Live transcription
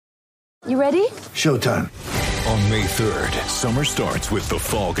You ready? Showtime. On May 3rd, summer starts with The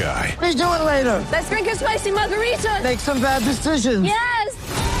Fall Guy. Let's do it later. Let's drink a spicy margarita. Make some bad decisions. Yes!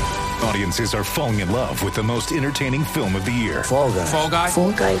 Audiences are falling in love with the most entertaining film of the year. Fall Guy. Fall Guy?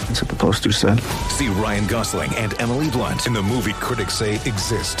 Fall Guy. That's what the poster said. See Ryan Gosling and Emily Blunt in the movie critics say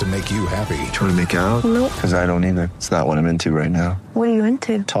exists to make you happy. Trying to make it out? Nope. Because I don't either. It's not what I'm into right now. What are you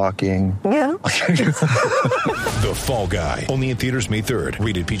into? Talking. Yeah. The Fall Guy. Only in theaters May 3rd.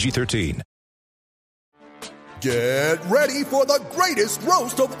 Rated PG-13. Get ready for the greatest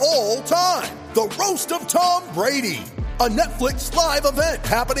roast of all time. The Roast of Tom Brady. A Netflix live event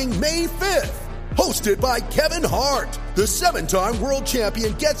happening May 5th. Hosted by Kevin Hart. The 7-time world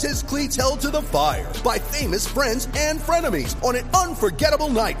champion gets his cleats held to the fire by famous friends and frenemies on an unforgettable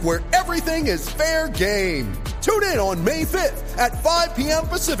night where everything is fair game. Tune in on May 5th at 5 p.m.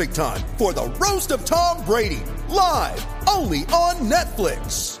 Pacific time for the Roast of Tom Brady. Live only on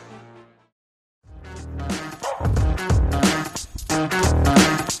Netflix.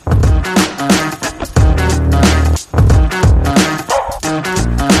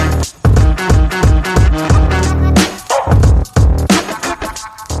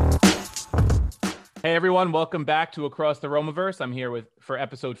 Hey everyone, welcome back to Across the Romaverse. I'm here for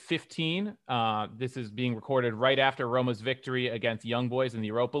episode 15. This is being recorded right after Roma's victory against Young Boys in the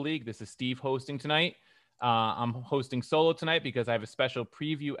Europa League. This is Steve hosting tonight. I'm hosting solo tonight because I have a special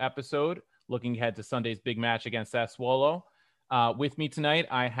preview episode looking ahead to Sunday's big match against Sassuolo. With me tonight,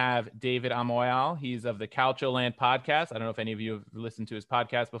 I have David Amoyal. He's of the Calcio Land podcast. I don't know if any of you have listened to his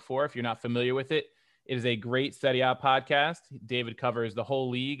podcast before. If you're not familiar with it, it is a great Serie A podcast. David covers the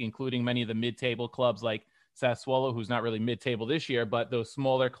whole league, including many of the mid-table clubs like Sassuolo, who's not really mid-table this year, but those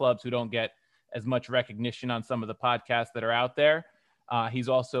smaller clubs who don't get as much recognition on some of the podcasts that are out there. He's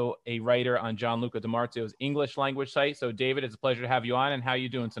also a writer on Gianluca Di Marzio's English language site. So, David, it's a pleasure to have you on. And how are you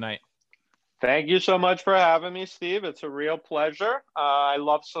doing tonight? Thank you so much for having me, Steve. It's a real pleasure. I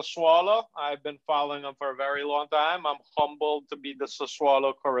love Sassuolo. I've been following them for a very long time. I'm humbled to be the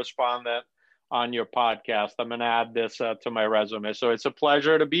Sassuolo correspondent on your podcast. I'm going to add this to my resume. So it's a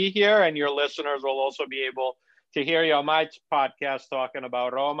pleasure to be here, and your listeners will also be able to hear you on my podcast talking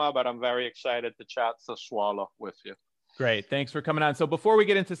about Roma, but I'm very excited to chat Sassuolo with you. Great. Thanks for coming on. So before we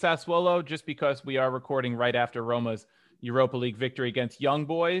get into Sassuolo, just because we are recording right after Roma's Europa League victory against Young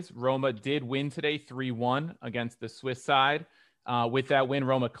Boys, Roma did win today 3-1 against the Swiss side. With that win,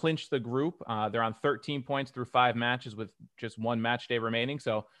 Roma clinched the group. They're on 13 points through 5 matches with just 1 match day remaining.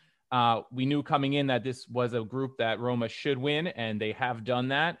 So we knew coming in that this was a group that Roma should win, and they have done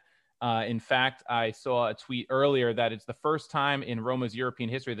that. In fact, I saw a tweet earlier that it's the first time in Roma's European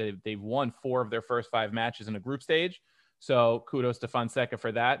history that they've won 4 of their first 5 matches in a group stage. So kudos to Fonseca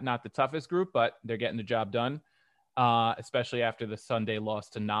for that. Not the toughest group, but they're getting the job done, especially after the Sunday loss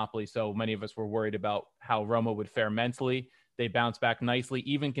to Napoli. So many of us were worried about how Roma would fare mentally. They bounced back nicely,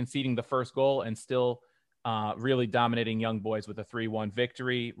 even conceding the first goal and still really dominating Young Boys with a 3-1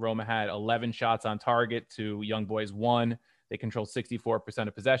 victory. Roma had 11 shots on target to Young Boys 1. They controlled 64%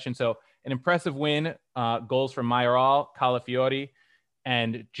 of possession. So an impressive win. Goals from Mayoral, Calafiori,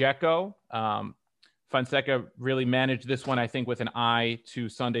 and Dzeko. Fonseca really managed this one, I think, with an eye to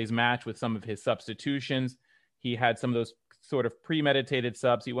Sunday's match with some of his substitutions. He had some of those sort of premeditated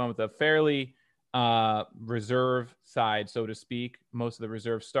subs. He went with a fairly reserve side, so to speak. Most of the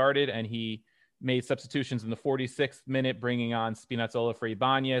reserves started, and he made substitutions in the 46th minute, bringing on Spinazzola for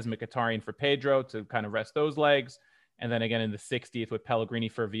Ibanez, Mkhitaryan for Pedro to kind of rest those legs. And then again in the 60th with Pellegrini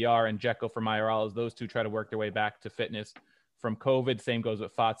for VR and Dzeko for Mayoral, as those two try to work their way back to fitness from COVID. Same goes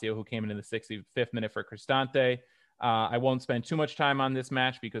with Fazio, who came in the 65th minute for Cristante. I won't spend too much time on this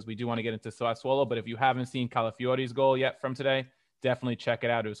match because we do want to get into Sassuolo, but if you haven't seen Calafiori's goal yet from today, definitely check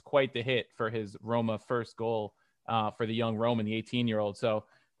it out. It was quite the hit for his Roma first goal for the young Roman, the 18-year-old. So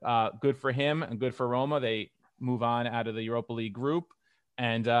good for him and good for Roma. They move on out of the Europa League group.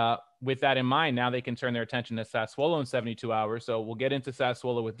 And with that in mind, now they can turn their attention to Sassuolo in 72 hours. So we'll get into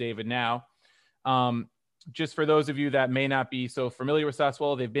Sassuolo with David now. Just for those of you that may not be so familiar with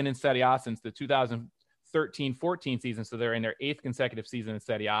Sassuolo, they've been in Serie A since the 2013-14 season. So they're in their 8th consecutive season in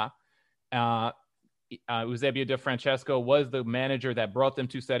Serie A. Eusebio Di Francesco was the manager that brought them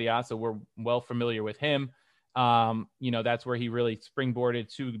to Serie A. So we're well familiar with him. That's where he really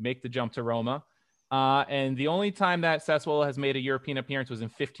springboarded to make the jump to Roma. And the only time that Sassuolo has made a European appearance was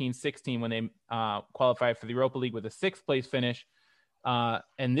in 15-16 when they qualified for the Europa League with a 6th place finish.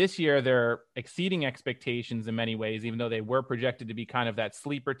 And this year they're exceeding expectations in many ways, even though they were projected to be kind of that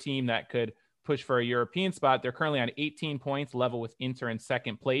sleeper team that could push for a European spot. They're currently on 18 points, level with Inter in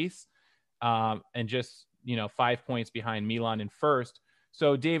 2nd place, and just 5 points behind Milan in 1st.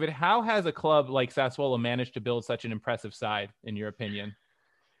 So, David, how has a club like Sassuolo managed to build such an impressive side, in your opinion?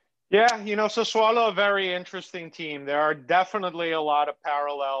 Yeah, Sassuolo, a very interesting team. There are definitely a lot of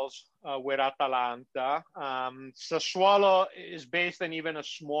parallels with Atalanta. Sassuolo is based in even a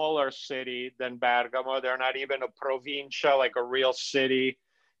smaller city than Bergamo. They're not even a provincia, like a real city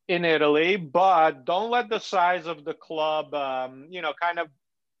in Italy. But don't let the size of the club, kind of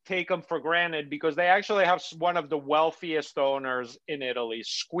take them for granted, because they actually have one of the wealthiest owners in Italy.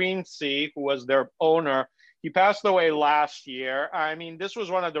 Squinzi, who was their owner, he passed away last year. I mean, this was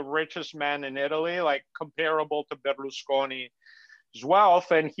one of the richest men in Italy, like comparable to Berlusconi's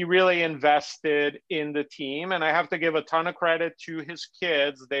wealth, and he really invested in the team. And I have to give a ton of credit to his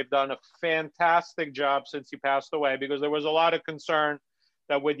kids. They've done a fantastic job since he passed away, because there was a lot of concern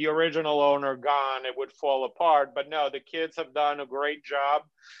that with the original owner gone, it would fall apart. But no, the kids have done a great job.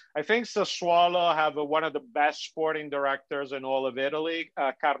 I think Sassuolo have one of the best sporting directors in all of Italy,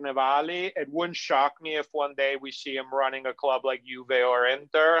 Carnevali. It wouldn't shock me if one day we see him running a club like Juve or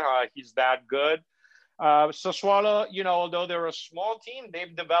Inter. He's that good. Sassuolo, although they're a small team,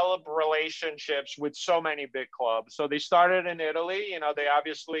 they've developed relationships with so many big clubs. So they started in Italy. They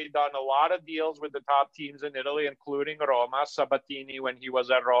obviously done a lot of deals with the top teams in Italy, including Roma. Sabatini, when he was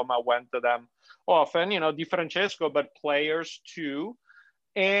at Roma, went to them often. Di Francesco, but players too.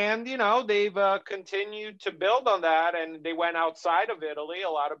 And, they've continued to build on that, and they went outside of Italy. A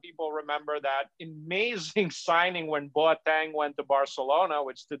lot of people remember that amazing signing when Boateng went to Barcelona,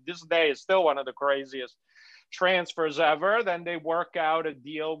 which to this day is still one of the craziest transfers ever. Then they work out a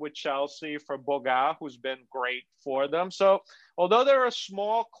deal with Chelsea for Boga, who's been great for them. So although they're a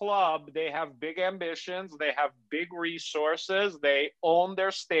small club, they have big ambitions. They have big resources. They own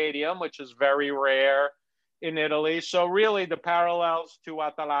their stadium, which is very rare in Italy. So really the parallels to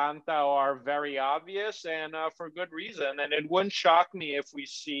Atalanta are very obvious, and for good reason. And it wouldn't shock me if we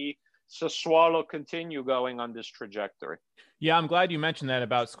see Sassuolo continue going on this trajectory. Yeah, I'm glad you mentioned that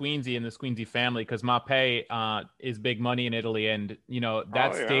about Squinzi and the Squinzi family, because Mappe is big money in Italy. And,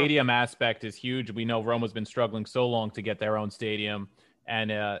 that stadium aspect is huge. We know Roma's been struggling so long to get their own stadium.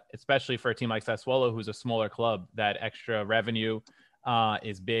 And especially for a team like Sassuolo, who's a smaller club, that extra revenue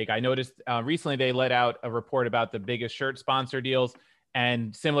is big. I noticed recently they let out a report about the biggest shirt sponsor deals,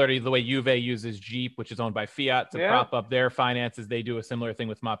 and similar to the way Juve uses Jeep, which is owned by Fiat, to prop up their finances, they do a similar thing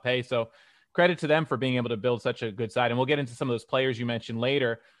with Mappe. So credit to them for being able to build such a good side. And we'll get into some of those players you mentioned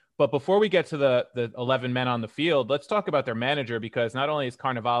later. But before we get to the 11 men on the field, let's talk about their manager, because not only is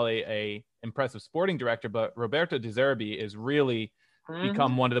Carnevali a impressive sporting director, but Roberto De Zerbi is really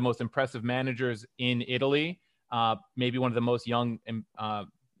become one of the most impressive managers in Italy. Maybe one of the most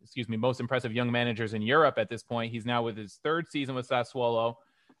most impressive young managers in Europe at this point. He's now with his third season with Sassuolo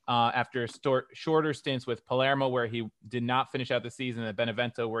after shorter stints with Palermo, where he did not finish out the season, at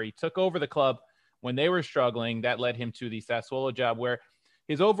Benevento, where he took over the club when they were struggling. That led him to the Sassuolo job, where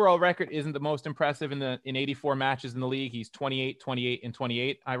his overall record isn't the most impressive in 84 matches in the league. He's 28, 28, and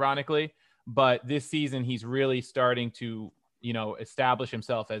 28, ironically. But this season, he's really starting to, establish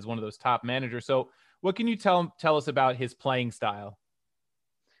himself as one of those top managers. So what can you tell us about his playing style?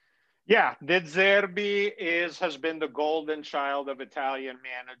 Yeah, De Zerbi has been the golden child of Italian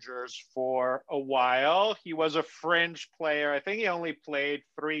managers for a while. He was a fringe player. I think he only played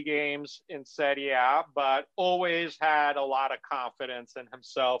 3 games in Serie A, but always had a lot of confidence in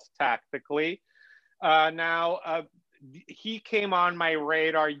himself tactically. He came on my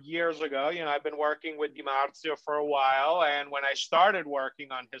radar years ago. I've been working with Di Marzio for a while. And when I started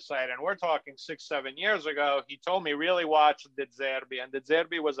working on his site, and we're talking 6-7 years ago, he told me, really watch De Zerbi. And De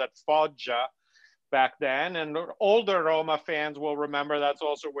Zerbi was at Foggia back then. And older Roma fans will remember that's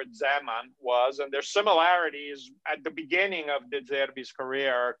also where Zeman was. And their similarities at the beginning of De Zerbi's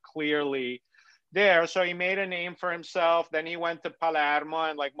career are clearly there. So he made a name for himself. Then he went to Palermo,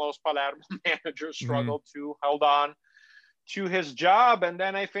 and like most Palermo managers struggled to hold on to his job. And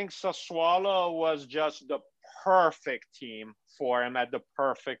then I think Sassuolo was just the perfect team for him at the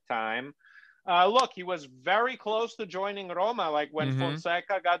perfect time. Look, he was very close to joining Roma. Like when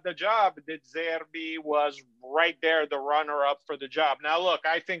Fonseca got the job, De Zerbi was right there, the runner-up for the job. Now, look,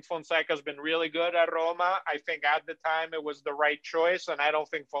 I think Fonseca's been really good at Roma. I think at the time it was the right choice, and I don't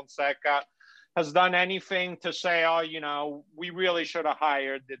think Fonseca has done anything to say, we really should have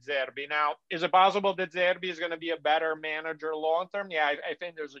hired De Zerbi. Now, is it possible De Zerbi is going to be a better manager long-term? Yeah, I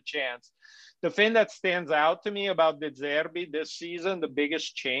think there's a chance. The thing that stands out to me about De Zerbi this season, the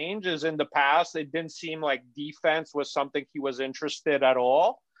biggest change, is in the past, it didn't seem like defense was something he was interested at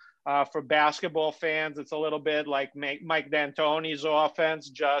all. For basketball fans, it's a little bit like Mike D'Antoni's offense,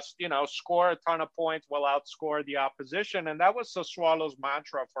 just, score a ton of points, will outscore the opposition. And that was Sassuolo's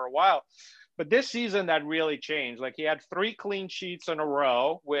mantra for a while. But this season, that really changed. Like, he had 3 clean sheets in a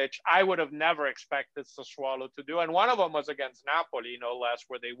row, which I would have never expected Sassuolo to do. And one of them was against Napoli, no less,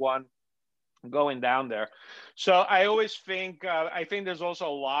 where they won going down there. So I always think, I think there's also a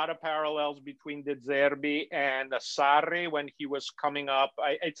lot of parallels between De Zerbi and Sarri when he was coming up.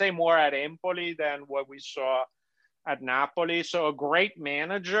 I'd say more at Empoli than what we saw at Napoli. So a great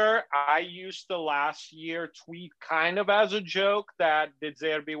manager. I used to last year tweet kind of as a joke that De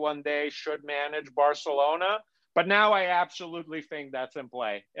Zerbi one day should manage Barcelona. But now I absolutely think that's in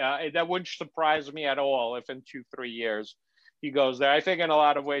play. That wouldn't surprise me at all if in 2-3 years he goes there. I think in a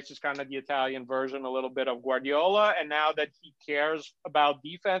lot of ways, it's kind of the Italian version, a little bit of Guardiola. And now that he cares about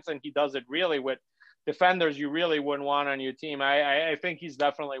defense and he does it really with defenders you really wouldn't want on your team, I think he's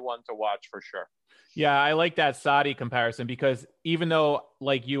definitely one to watch for sure. Yeah, I like that Sarri comparison because even though,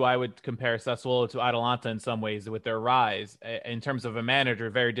 like you, I would compare Sassuolo to Atalanta in some ways with their rise in terms of a manager,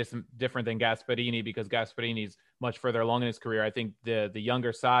 very different than Gasperini because Gasperini's much further along in his career. I think the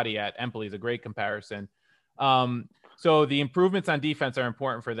younger Sarri at Empoli is a great comparison. So the improvements on defense are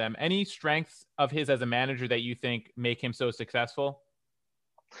important for them. Any strengths of his as a manager that you think make him so successful?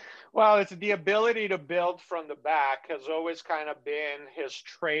 Well, it's the ability to build from the back has always kind of been his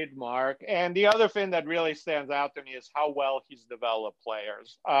trademark. And the other thing that really stands out to me is how well he's developed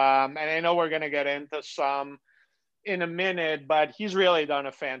players. And I know we're going to get into some in a minute, but he's really done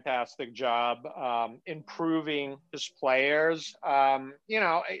a fantastic job improving his players. I've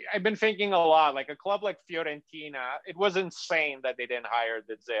been thinking a lot, like a club like Fiorentina, it was insane that they didn't hire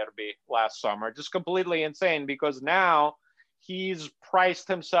De Zerbi last summer. Just completely insane because now he's priced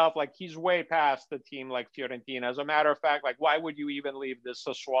himself like he's way past the team like Fiorentina. As a matter of fact, like, why would you even leave this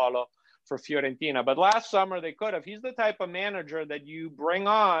Sassuolo for Fiorentina? But last summer they could have. He's the type of manager that you bring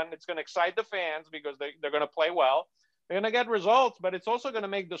on. It's going to excite the fans because they're going to play well. They're going to get results, but it's also going to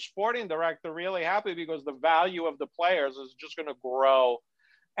make the sporting director really happy because the value of the players is just going to grow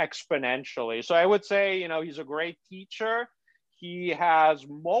exponentially. So I would say, he's a great teacher. He has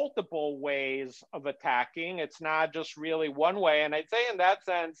multiple ways of attacking. It's not just really one way. And I'd say in that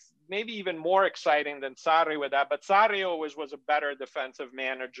sense, maybe even more exciting than Sarri with that. But Sarri always was a better defensive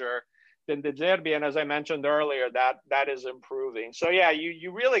manager than De Zerbi. And as I mentioned earlier, that is improving. So yeah,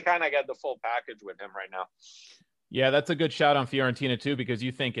 you really kind of get the full package with him right now. Yeah, that's a good shout on Fiorentina too, because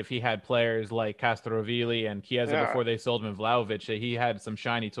you think if he had players like Castrovilli and Chiesa before they sold him and Vlahovic, he had some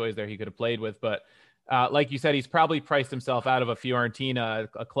shiny toys there he could have played with. But like you said, he's probably priced himself out of a Fiorentina,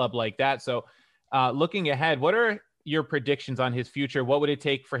 a club like that. So looking ahead, what are your predictions on his future? What would it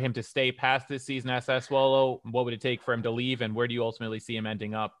take for him to stay past this season at Sassuolo? What would it take for him to leave? And where do you ultimately see him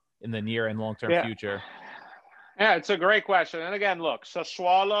ending up in the near and long-term future? Yeah, it's a great question. And again, look,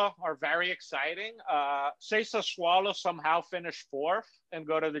 Sassuolo are very exciting. Say Sassuolo somehow finish 4th and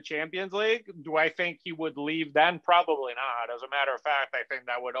go to the Champions League. Do I think he would leave then? Probably not. As a matter of fact, I think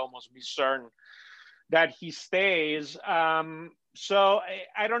that would almost be certain that he stays. So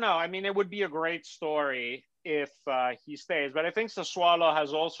I don't know. I mean, it would be a great story if he stays. But I think Sassuolo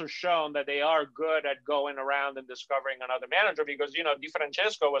has also shown that they are good at going around and discovering another manager because, Di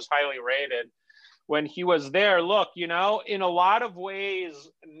Francesco was highly rated when he was there. Look, in a lot of ways,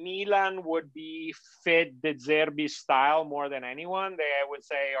 Milan would be fit De Zerbi's style more than anyone. They, I would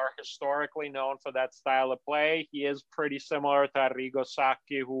say, are historically known for that style of play. He is pretty similar to Arrigo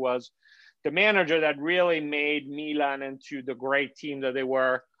Sacchi, who was the manager that really made Milan into the great team that they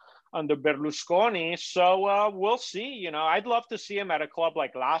were under Berlusconi. So we'll see. I'd love to see him at a club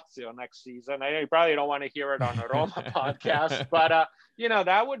like Lazio next season. I know you probably don't want to hear it on a Roma podcast, but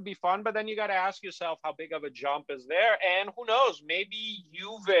that would be fun. But then you got to ask yourself how big of a jump is there, and who knows? Maybe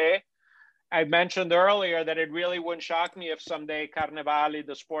Juve. I mentioned earlier that it really wouldn't shock me if someday Carnevali,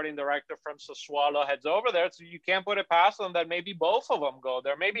 the sporting director from Sassuolo, heads over there. So you can't put it past them that maybe both of them go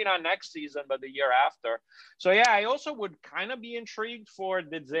there. Maybe not next season, but the year after. So yeah, I also would kind of be intrigued for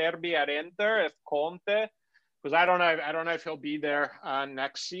De Zerbi at Inter if Conte, because I don't know if he'll be there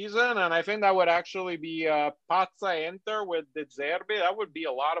next season. And I think that would actually be Pazza Inter with De Zerbi. That would be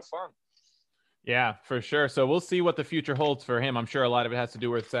a lot of fun. Yeah, for sure. So we'll see what the future holds for him. I'm sure a lot of it has to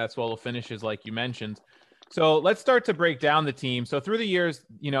do with Sassuolo finishes, like you mentioned. So let's start to break down the team. So through the years,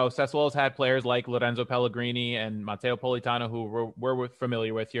 Sassuolo's had players like Lorenzo Pellegrini and Matteo Politano, who we're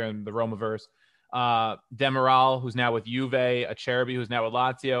familiar with here in the Romaverse. Demiral, who's now with Juve, Acerbi, who's now with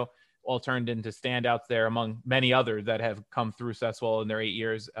Lazio, all turned into standouts there among many others that have come through Sassuolo in their 8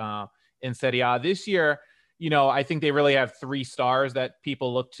 years in Serie A. This year, I think they really have 3 stars that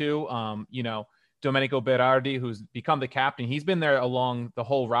people look to. Domenico Berardi, who's become the captain. He's been there along the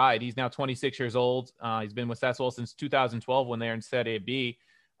whole ride. He's now 26 years old. He's been with Sassuolo since 2012 when they're in Serie B.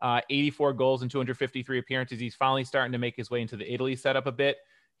 84 goals and 253 appearances. He's finally starting to make his way into the Italy setup a bit.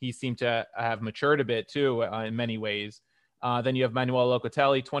 He seemed to have matured a bit too in many ways. Then you have Manuel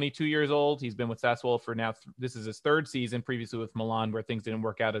Locatelli, 22 years old. He's been with Sassuolo for now. This is his 3rd season, previously with Milan, where things didn't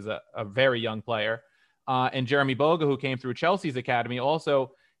work out as a very young player. And Jeremy Boga, who came through Chelsea's academy,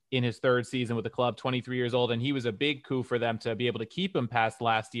 also in his 3rd season with the club, 23 years old. And he was a big coup for them to be able to keep him past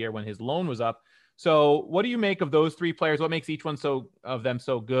last year when his loan was up. So what do you make of those 3 players? What makes each one of them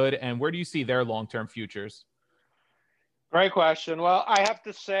so good? And where do you see their long-term futures? Great question. Well, I have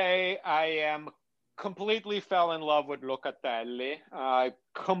to say I completely fell in love with Locatelli. I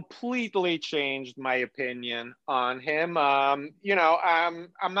completely changed my opinion on him. I'm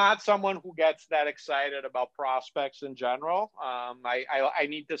not someone who gets that excited about prospects in general. I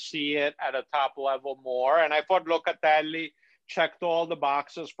need to see it at a top level more. And I thought Locatelli checked all the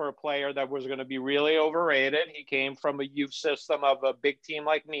boxes for a player that was going to be really overrated. He came from a youth system of a big team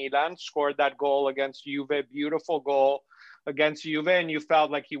like Milan, scored that goal against Juve, beautiful goal against Juve, and you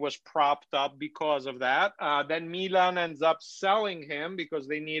felt like he was propped up because of that. Then Milan ends up selling him because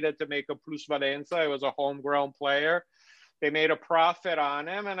they needed to make a plusvalenza. It was a homegrown player. They made a profit on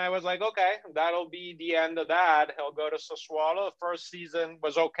him, and I was like, okay, that'll be the end of that. He'll go to Sassuolo. The first season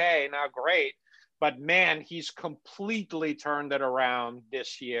was okay, not great. But, man, he's completely turned it around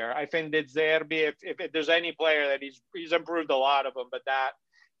this year. I think that Zerbi, if there's any player that he's improved a lot of them, but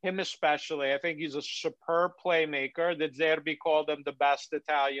him especially, I think he's a superb playmaker. That Zerbi called him the best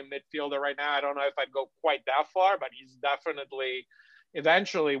Italian midfielder right now. I don't know if I'd go quite that far, but he's definitely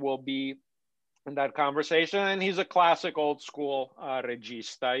eventually will be in that conversation. And he's a classic old school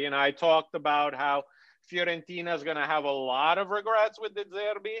regista. I talked about how Fiorentina is going to have a lot of regrets with De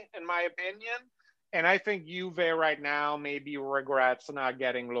Zerbi, in my opinion. And I think Juve right now maybe regrets not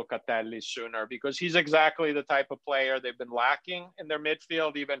getting Locatelli sooner because he's exactly the type of player they've been lacking in their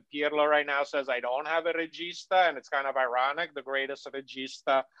midfield. Even Pirlo right now says, I don't have a regista. And it's kind of ironic, the greatest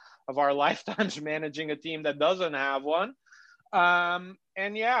regista of our lifetimes managing a team that doesn't have one. So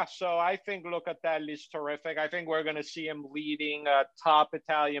I think Locatelli's terrific. I think we're going to see him leading a top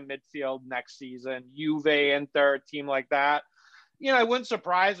Italian midfield next season. Juve, Inter, a team like that. It wouldn't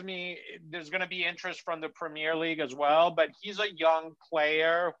surprise me. There's going to be interest from the Premier League as well, but he's a young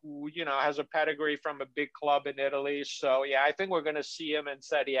player who, has a pedigree from a big club in Italy. So, I think we're going to see him in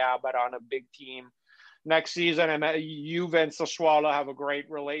Serie A, but on a big team next season. And Juve and Sassuolo have a great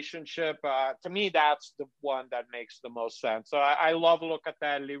relationship. To me, that's the one that makes the most sense. So I love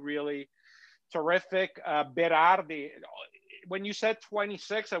Locatelli, really terrific. Berardi, when you said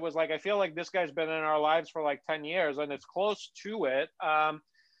 26, I was like, I feel like this guy's been in our lives for like 10 years, and it's close to it.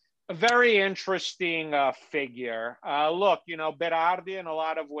 A very interesting figure. Look, Berardi in a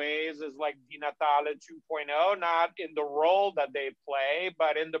lot of ways is like Di Natale 2.0, not in the role that they play,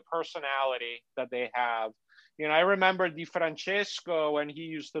 but in the personality that they have. I remember Di Francesco, when he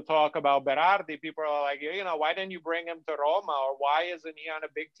used to talk about Berardi, people are like, why didn't you bring him to Roma, or why isn't he on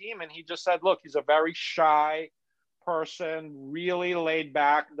a big team? And he just said, look, he's a very shy person, really laid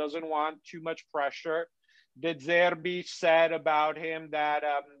back, doesn't want too much pressure. De Zerbi said about him that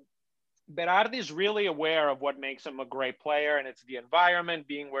Berardi is really aware of what makes him a great player, and it's the environment,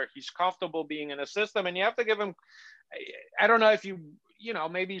 being where he's comfortable, being in a system. And you have to give him, I don't know if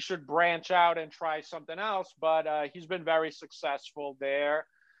maybe you should branch out and try something else, but he's been very successful there.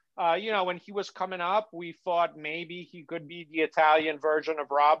 When he was coming up, we thought maybe he could be the Italian version of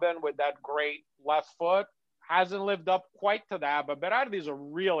Robin with that great left foot. Hasn't lived up quite to that, but Berardi is a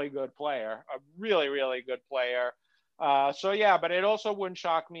really good player, a really, really good player. But it also wouldn't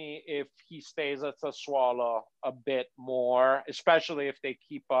shock me if he stays at Sassuolo a bit more, especially if they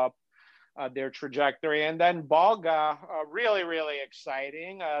keep up their trajectory. And then Boga, really, really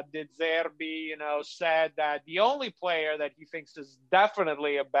exciting. De Zerbi, said that the only player that he thinks is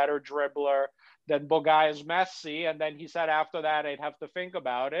definitely a better dribbler than Boga is Messi. And then he said after that, I'd have to think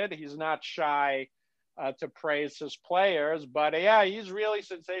about it. He's not shy to praise his players, but he's really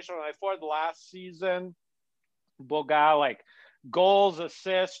sensational. I thought last season, Boga, goals,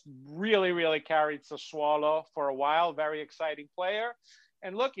 assists, really, really carried Sassuolo for a while. Very exciting player.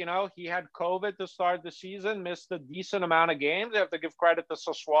 And look, he had COVID to start the season, missed a decent amount of games. You have to give credit to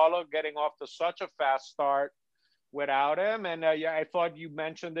Sassuolo getting off to such a fast start without him. And I thought you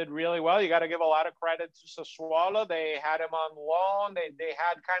mentioned it really well. You got to give a lot of credit to Sassuolo. They had him on loan. They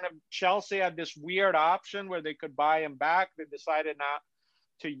had Chelsea had this weird option where they could buy him back. They decided not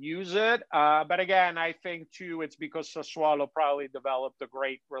to use it. But again, I think too, it's because Sassuolo probably developed a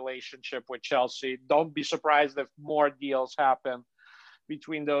great relationship with Chelsea. Don't be surprised if more deals happen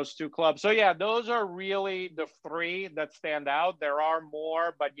between those two clubs. So yeah, those are really the three that stand out. There are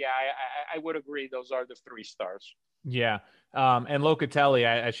more, but yeah, I would agree. Those are the 3 stars. Yeah. And Locatelli,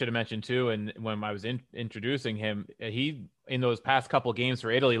 I should have mentioned too. And when I was introducing him, he, in those past couple games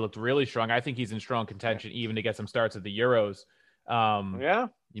for Italy, looked really strong. I think he's in strong contention even to get some starts at the Euros. Yeah.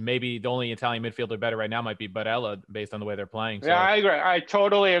 Maybe the only Italian midfielder better right now might be Barella based on the way they're playing. So. Yeah, I agree. I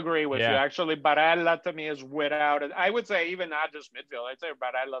totally agree with you. Actually, Barella to me is without it. I would say even not just midfield. I'd say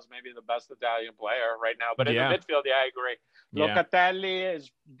Barella's maybe the best Italian player right now. But in the midfield, I agree. Locatelli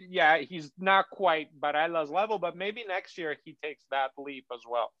is, he's not quite Barella's level, but maybe next year he takes that leap as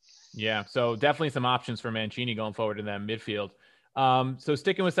well. Yeah, so definitely some options for Mancini going forward in that midfield. So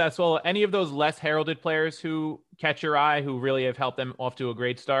sticking with Sassuolo, any of those less heralded players who catch your eye, who really have helped them off to a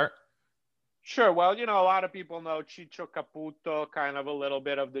great start? Sure. Well, a lot of people know Ciccio Caputo, kind of a little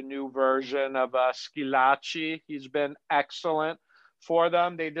bit of the new version of Schillaci. He's been excellent for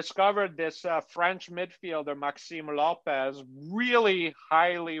them. They discovered this French midfielder, Maxime Lopez, really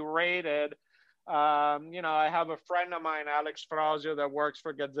highly rated. I have a friend of mine, Alex Frausio, that works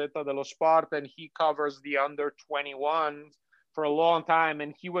for Gazzetta dello Sport, and he covers the under 21s for a long time,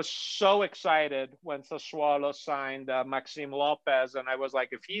 and he was so excited when Sassuolo signed Maxime Lopez, and I was like,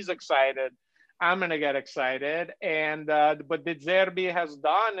 if he's excited, I'm gonna get excited. And but De Zerbi has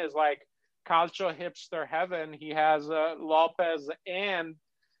done is like calcio hipster heaven. He has Lopez and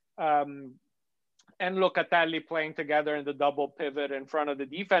Locatelli playing together in the double pivot in front of the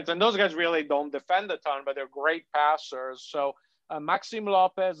defense, and those guys really don't defend a ton, but they're great passers. So Maxime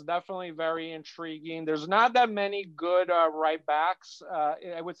Lopez, definitely very intriguing. There's not that many good right backs.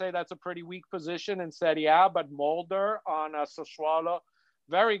 I would say that's a pretty weak position in Serie A, but Mulder on Sassuolo,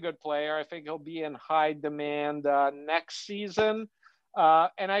 very good player. I think he'll be in high demand next season.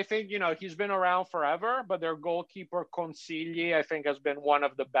 And I think, he's been around forever, but their goalkeeper, Consigli, I think has been one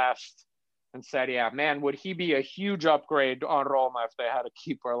of the best in Serie A. Man, would he be a huge upgrade on Roma if they had a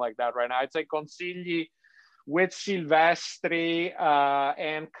keeper like that right now? I'd say Consigli with Silvestri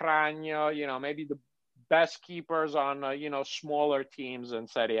and Cragno, maybe the best keepers on, smaller teams in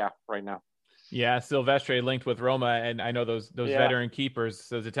Serie A right now. Yeah, Silvestri linked with Roma, and I know those veteran keepers,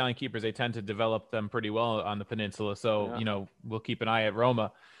 those Italian keepers, they tend to develop them pretty well on the peninsula. So, we'll keep an eye at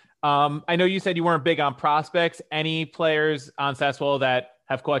Roma. I know you said you weren't big on prospects. Any players on Sassuolo that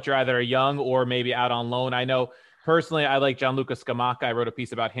have caught your eye that are young or maybe out on loan? I know personally, I like Gianluca Scamacca. I wrote a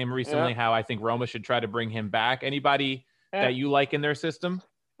piece about him recently, how I think Roma should try to bring him back. Anybody that you like in their system?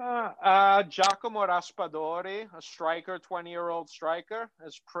 Giacomo Raspadori, a striker, 20-year-old striker,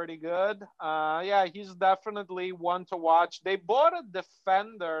 is pretty good. He's definitely one to watch. They bought a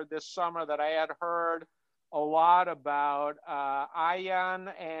defender this summer that I had heard a lot about, Toljan,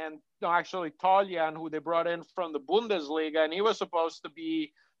 who they brought in from the Bundesliga, and he was supposed to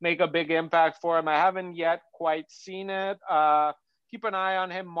make a big impact for him. I haven't yet quite seen it. Keep an eye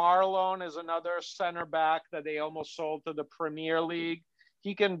on him. Marlon is another center back that they almost sold to the Premier League.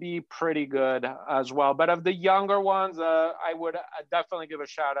 He can be pretty good as well. But of the younger ones, I would definitely give a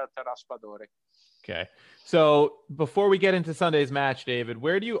shout out to Raspadori. Okay. So before we get into Sunday's match, David,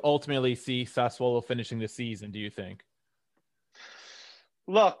 where do you ultimately see Sassuolo finishing the season, do you think?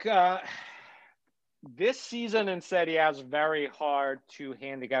 Look, this season in Serie A is very hard to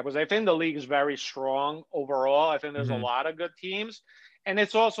handicap because I think the league is very strong overall. I think there's a lot of good teams. And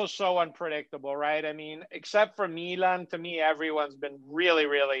it's also so unpredictable, right? I mean, except for Milan, to me, everyone's been really,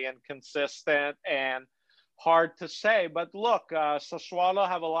 really inconsistent and hard to say. But look, Sassuolo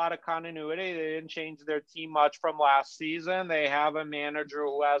have a lot of continuity. They didn't change their team much from last season. They have a manager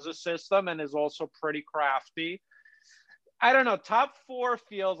who has a system and is also pretty crafty. I don't know. Top 4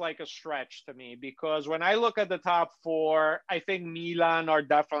 feels like a stretch to me because when I look at the top 4, I think Milan are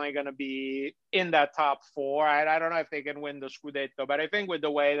definitely going to be in that top 4. I don't know if they can win the Scudetto, but I think with the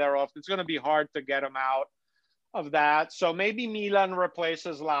way they're off, it's going to be hard to get them out of that. So maybe Milan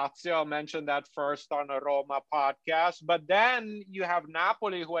replaces Lazio. I'll mention that first on a Roma podcast. But then you have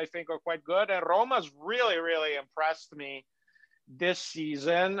Napoli, who I think are quite good. And Roma's really, really impressed me this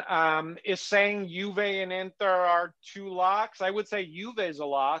season. Is saying Juve and Inter are 2 locks. I would say Juve is a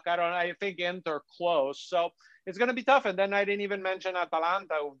lock. I think Inter close. So it's going to be tough. And then I didn't even mention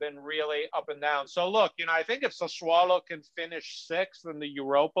Atalanta, who've been really up and down. So look, I think if Sassuolo can finish 6th in the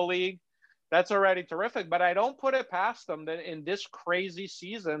Europa League, that's already terrific. But I don't put it past them that in this crazy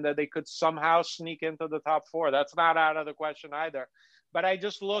season that they could somehow sneak into the top 4. That's not out of the question either. But I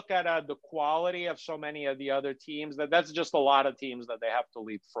just look at the quality of so many of the other teams that's just a lot of teams that they have to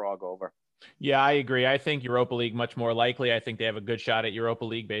leapfrog over. Yeah, I agree. I think Europa League much more likely. I think they have a good shot at Europa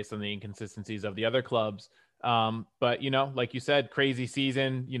League based on the inconsistencies of the other clubs. But, like you said, crazy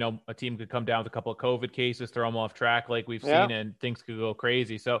season, a team could come down with a couple of COVID cases, throw them off track like we've seen, and things could go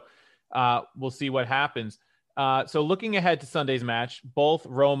crazy. So we'll see what happens. So looking ahead to Sunday's match, both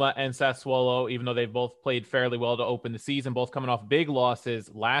Roma and Sassuolo, even though they've both played fairly well to open the season, both coming off big losses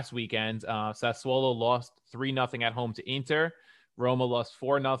last weekend. Sassuolo lost 3-0 at home to Inter. Roma lost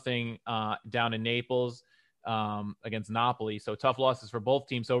 4-0 down in Naples against Napoli. So tough losses for both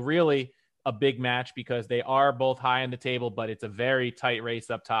teams. So really a big match because they are both high on the table, but it's a very tight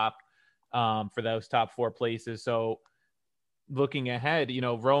race up top for those top 4 places. So looking ahead,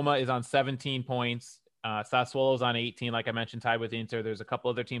 Roma is on 17 points. Sassuolo is on 18, like I mentioned, tied with Inter. There's a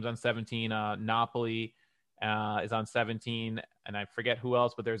couple other teams on 17. Napoli is on 17, and I forget who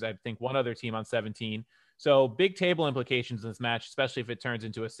else, but there's, I think, one other team on 17. So big table implications in this match, especially if it turns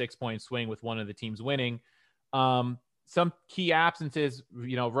into a 6-point swing with one of the teams winning. Some key absences,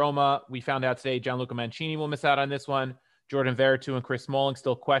 Roma, we found out today, Gianluca Mancini will miss out on this one. Jordan Veretout and Chris Smalling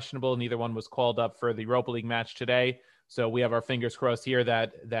still questionable. Neither one was called up for the Europa League match today. So we have our fingers crossed here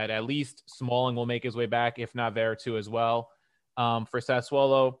that at least Smalling will make his way back, if not Veretout as well. For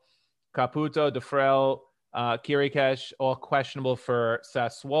Sassuolo, Caputo, Defrel, Kirikesh, all questionable for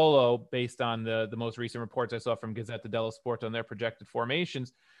Sassuolo based on the most recent reports I saw from Gazzetta dello Sport on their projected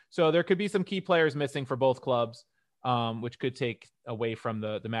formations. So there could be some key players missing for both clubs, which could take away from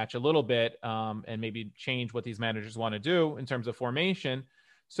the match a little bit and maybe change what these managers want to do in terms of formation.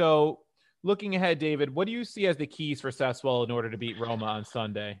 So looking ahead, David, what do you see as the keys for Sassuolo in order to beat Roma on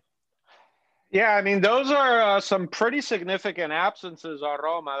Sunday? Yeah, I mean, those are some pretty significant absences on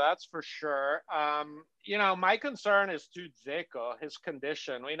Roma, that's for sure. My concern is to Dzeko, his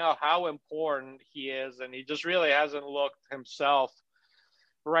condition. We know how important he is, and he just really hasn't looked himself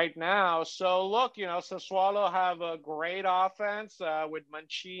right now. So look, Sassuolo have a great offense with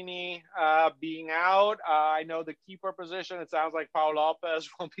Mancini being out. I know the keeper position, it sounds like Paul Lopez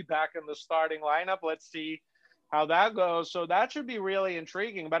will be back in the starting lineup. Let's see how that goes. So that should be really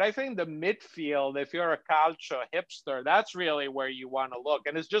intriguing. But I think the midfield, if you're a Calcio hipster, that's really where you want to look.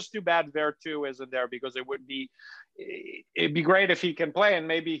 And it's just too bad Veretout isn't there, because it'd be great if he can play, and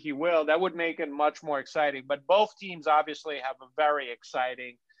maybe he will. That would make it much more exciting. But both teams obviously have a very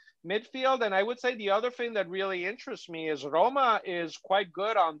exciting midfield. And I would say the other thing that really interests me is Roma is quite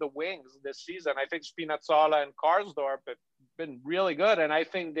good on the wings this season. I think Spinazzola and Karsdorp have been really good. And I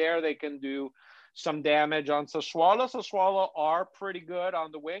think there they can do some damage on Sassuolo. Sassuolo are pretty good on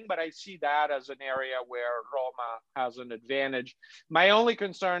the wing, but I see that as an area where Roma has an advantage. My only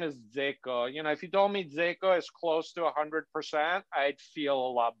concern is Dzeko. If you told me Dzeko is close to 100%, I'd feel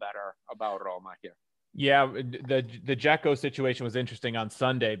a lot better about Roma here. Yeah, the Dzeko situation was interesting on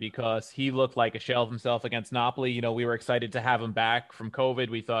Sunday because he looked like a shell of himself against Napoli. We were excited to have him back from COVID.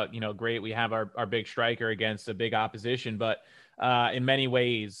 We thought, great, we have our big striker against a big opposition, but in many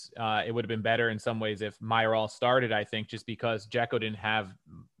ways, it would have been better in some ways if Mayoral started, I think, just because Dzeko didn't have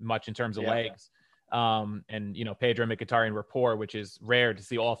much in terms of legs. And, Pedro and Mkhitaryan were poor, which is rare to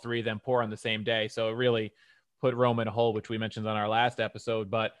see all three of them poor on the same day. So it really put Roma in a hole, which we mentioned on our last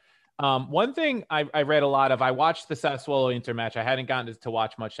episode. But one thing I read a lot of, I watched the Sassuolo Inter match. I hadn't gotten to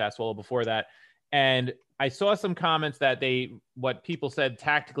watch much Sassuolo before that. And I saw some comments that what people said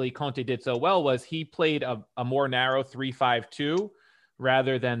tactically Conte did so well was he played a more narrow 3-5-2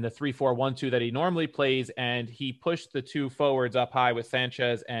 rather than the 3-4-1-2 that he normally plays. And he pushed the two forwards up high with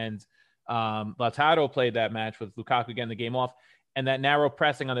Sanchez and Lautaro played that match with Lukaku getting the game off. And that narrow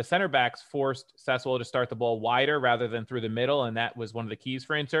pressing on the center backs forced Sassuolo to start the ball wider rather than through the middle. And that was one of the keys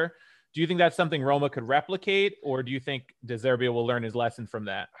for Inter. Do you think that's something Roma could replicate, or do you think De Zerbi will learn his lesson from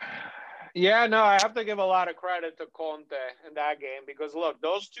that? Yeah, no, I have to give a lot of credit to Conte in that game because, look,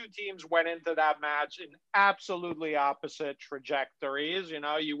 those two teams went into that match in absolutely opposite trajectories.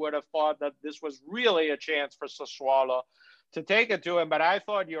 You would have thought that this was really a chance for Sassuolo to take it to him, but I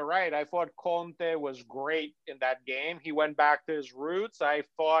thought you're right. I thought Conte was great in that game. He went back to his roots. I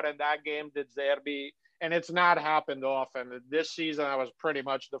thought in that game De Zerbi, and it's not happened often. This season, that was pretty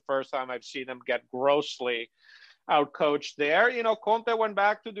much the first time I've seen him get grossly outcoached there. Conte went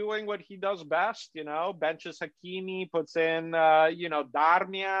back to doing what he does best, benches Hakimi, puts in,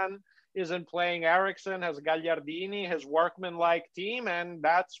 Darmian, isn't playing Eriksen, has Gagliardini, his workman-like team, and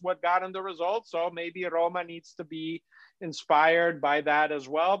that's what got him the result. So maybe Roma needs to be inspired by that as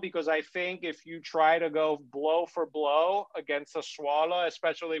well, because I think if you try to go blow for blow against Sassuolo,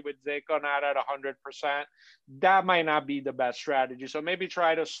 especially with Dzeko not at 100%, that might not be the best strategy. So maybe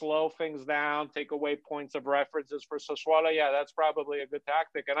try to slow things down, take away points of references for Sassuolo. Yeah, that's probably a good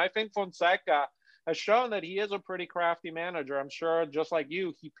tactic. And I think Fonseca has shown that he is a pretty crafty manager. I'm sure, just like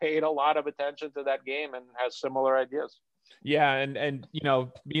you, he paid a lot of attention to that game and has similar ideas. Yeah, and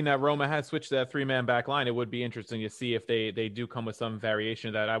being that Roma has switched to that 3-man back line, it would be interesting to see if they do come with some variation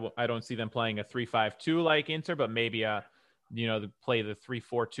of that. I don't see them playing a 3-5-2 like Inter, but maybe play the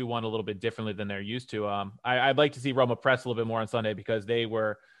 3-4-2-1 a little bit differently than they're used to. I'd like to see Roma press a little bit more on Sunday, because they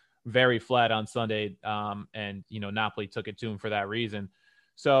were very flat on Sunday, and Napoli took it to them for that reason.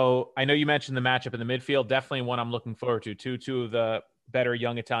 So I know you mentioned the matchup in the midfield. Definitely one I'm looking forward to. Two of the better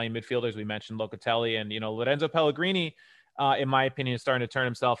young Italian midfielders. We mentioned Locatelli and Lorenzo Pellegrini. In my opinion, is starting to turn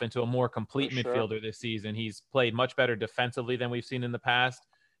himself into a more complete midfielder this season. He's played much better defensively than we've seen in the past.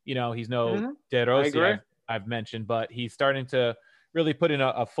 He's no De Rossi, I've mentioned, but he's starting to really put in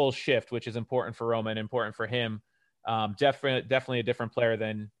a full shift, which is important for Roma and important for him. Definitely a different player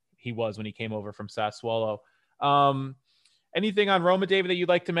than he was when he came over from Sassuolo. Anything on Roma, David, that you'd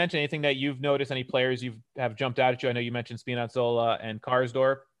like to mention? Anything that you've noticed? Any players have jumped out at you? I know you mentioned Spinazzola and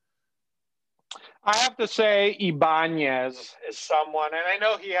Karsdorp. I have to say Ibanez is someone, and I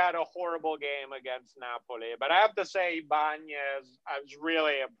know he had a horrible game against Napoli, but I have to say Ibanez has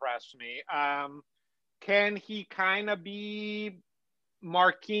really impressed me. Can he kind of be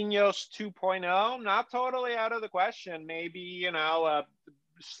Marquinhos 2.0? Not totally out of the question. Maybe, a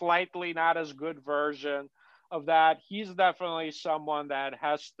slightly not as good version of that. He's definitely someone that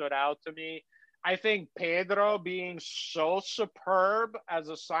has stood out to me. I think Pedro being so superb as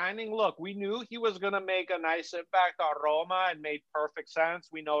a signing. Look, we knew he was going to make a nice impact on Roma. It made perfect sense.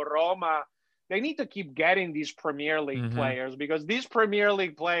 We know Roma, they need to keep getting these Premier League players, because these Premier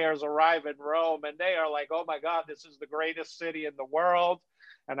League players arrive in Rome and they are like, oh my God, this is the greatest city in the world.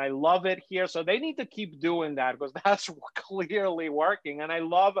 And I love it here. So they need to keep doing that, because that's clearly working. And I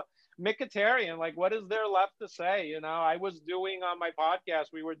love Mkhitaryan. Like, what is there left to say? I was doing on my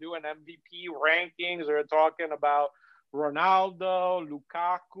podcast, we were doing MVP rankings. We were talking about Ronaldo,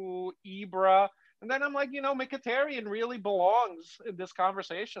 Lukaku, Ibra. And then I'm like, Mkhitaryan really belongs in this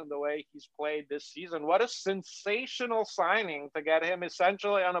conversation the way he's played this season. What a sensational signing to get him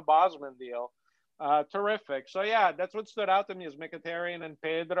essentially on a Bosman deal. Terrific. So, yeah, that's what stood out to me is Mkhitaryan and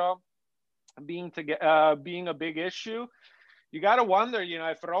Pedro being a big issue. You got to wonder,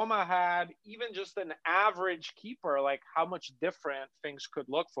 if Roma had even just an average keeper, like how much different things could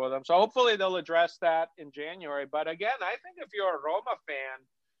look for them. So hopefully they'll address that in January. But again, I think if you're a Roma fan,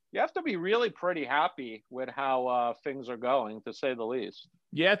 you have to be really pretty happy with how things are going, to say the least.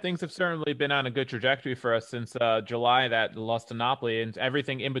 Yeah, things have certainly been on a good trajectory for us since July, that loss to Napoli, and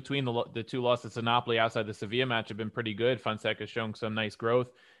everything in between the two losses to Napoli outside the Sevilla match have been pretty good. Fonseca's showing some nice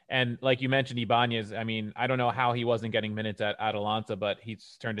growth. And like you mentioned, Ibanez, I mean, I don't know how he wasn't getting minutes at Atalanta, but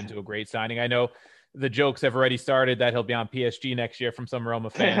he's turned into a great signing. I know the jokes have already started that he'll be on PSG next year from some Roma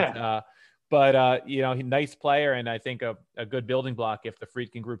fans. But nice player, and I think a good building block if the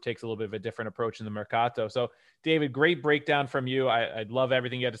Friedkin group takes a little bit of a different approach in the Mercato. So, David, great breakdown from you. I love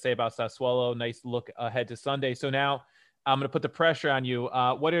everything you had to say about Sassuolo. Nice look ahead to Sunday. So now I'm going to put the pressure on you.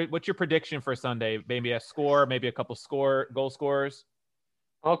 What's your prediction for Sunday? Maybe a score, maybe a couple goal scorers?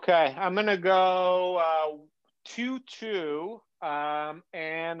 Okay, I'm going to go 2-2,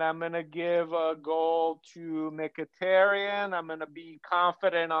 and I'm going to give a goal to Mkhitaryan. I'm going to be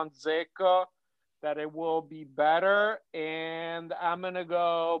confident on Dzeko that it will be better, and I'm going to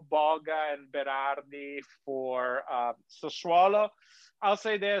go Boga and Berardi for Sassuolo. I'll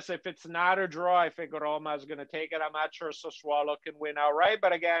say this, if it's not a draw, I think Roma is going to take it. I'm not sure Sassuolo can win outright,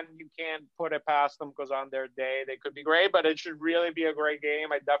 but again, you can't put it past them because on their day, they could be great, but it should really be a great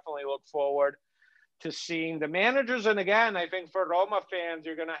game. I definitely look forward to seeing the managers. And again, I think for Roma fans,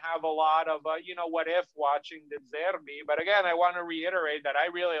 you're going to have a lot of, what if watching the Zerbi. But again, I want to reiterate that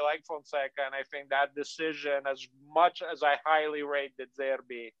I really like Fonseca, and I think that decision, as much as I highly rate the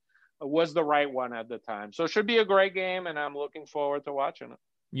Zerbi, was the right one at the time. So it should be a great game, and I'm looking forward to watching it.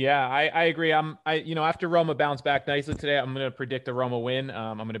 Yeah, I agree. After Roma bounced back nicely today, I'm going to predict a Roma win.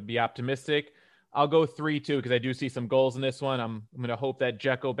 I'm going to be optimistic. I'll go 3-2 because I do see some goals in this one. I'm going to hope that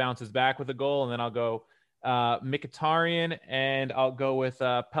Dzeko bounces back with a goal, and then I'll go Mkhitaryan, and I'll go with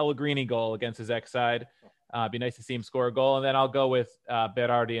Pellegrini goal against his ex-side. Be nice to see him score a goal, and then I'll go with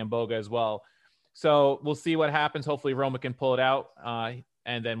Berardi and Boga as well. So we'll see what happens. Hopefully Roma can pull it out.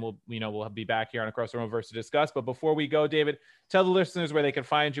 And then we'll be back here on Across the Romaverse to discuss. But before we go, David, tell the listeners where they can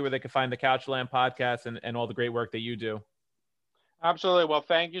find you, where they can find the Couchland podcast and all the great work that you do. Absolutely. Well,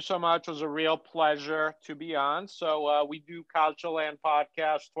 thank you so much. It was a real pleasure to be on. So we do Calcioland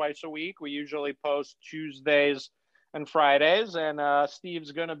podcast twice a week. We usually post Tuesdays and Fridays. And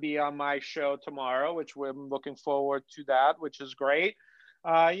Steve's going to be on my show tomorrow, which we're looking forward to that, which is great.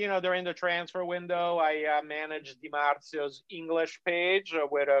 During the transfer window, I manage DiMarzio's English page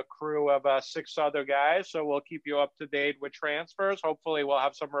with a crew of 6 other guys. So we'll keep you up to date with transfers. Hopefully we'll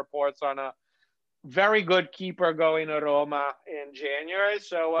have some reports on a very good keeper going to Roma in January.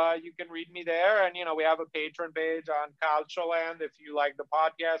 So you can read me there. And, we have a patron page on Calcioland. If you like the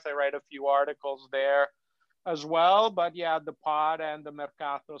podcast, I write a few articles there as well. But yeah, the pod and the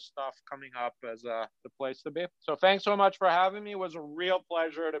Mercato stuff coming up as the place to be. So thanks so much for having me. It was a real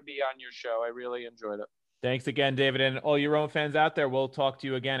pleasure to be on your show. I really enjoyed it. Thanks again, David. And all your Roma fans out there, we'll talk to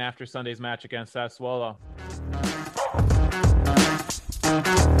you again after Sunday's match against Sassuolo.